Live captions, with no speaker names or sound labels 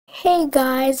Hey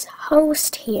guys,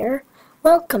 Host here.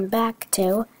 Welcome back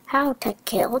to How to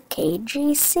Kill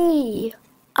KGC.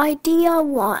 Idea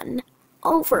 1.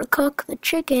 Overcook the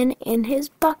chicken in his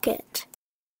bucket.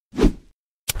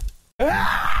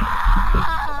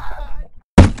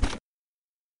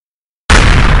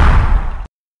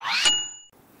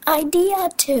 Idea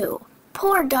 2.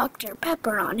 Pour Dr.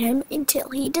 Pepper on him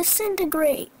until he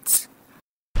disintegrates.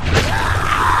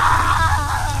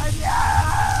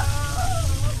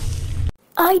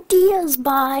 Ideas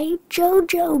by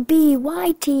Jojo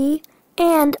BYT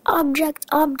and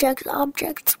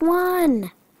Objects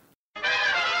 1.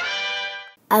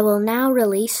 I will now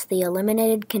release the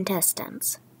eliminated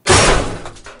contestants.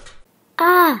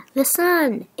 Ah, the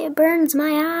sun! It burns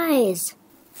my eyes!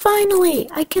 Finally,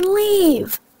 I can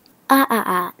leave!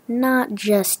 Not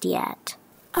just yet.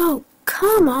 Oh,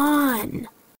 come on!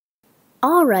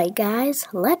 Alright guys,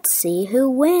 let's see who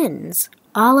wins.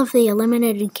 All of the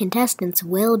eliminated contestants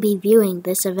will be viewing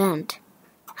this event.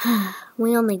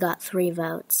 We only got 3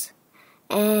 votes.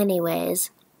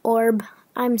 Anyways, Orb,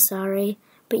 I'm sorry,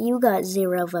 but you got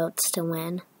 0 votes to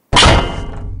win.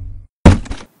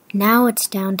 Now it's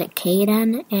down to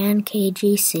Kaden and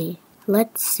KGC.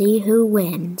 Let's see who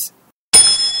wins.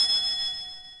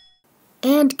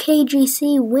 And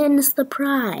KGC wins the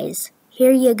prize.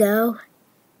 Here you go.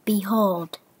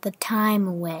 Behold, the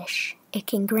Time Wish. It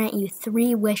can grant you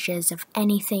 3 wishes of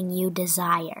anything you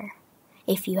desire.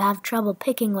 If you have trouble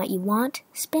picking what you want,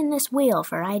 spin this wheel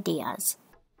for ideas.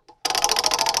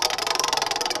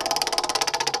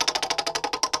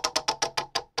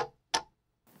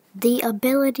 The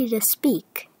ability to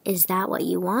speak. Is that what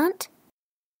you want?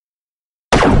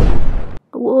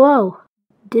 Whoa,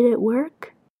 did it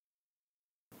work?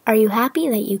 Are you happy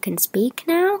that you can speak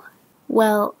now?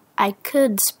 Well, I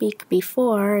could speak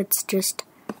before, it's just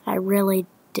I really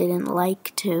didn't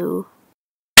like to.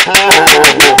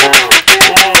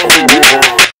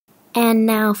 And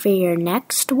now for your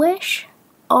next wish?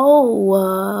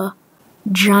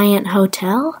 Giant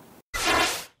hotel?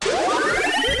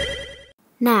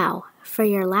 Now, for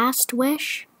your last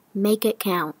wish, make it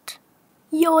count.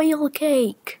 Yoil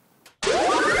cake!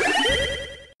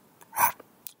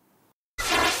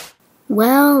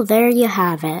 Well, there you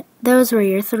have it. Those were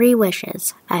your 3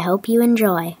 wishes. I hope you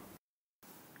enjoy.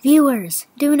 Viewers,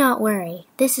 do not worry.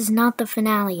 This is not the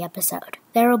finale episode.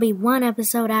 There will be 1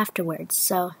 episode afterwards,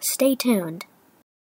 so stay tuned.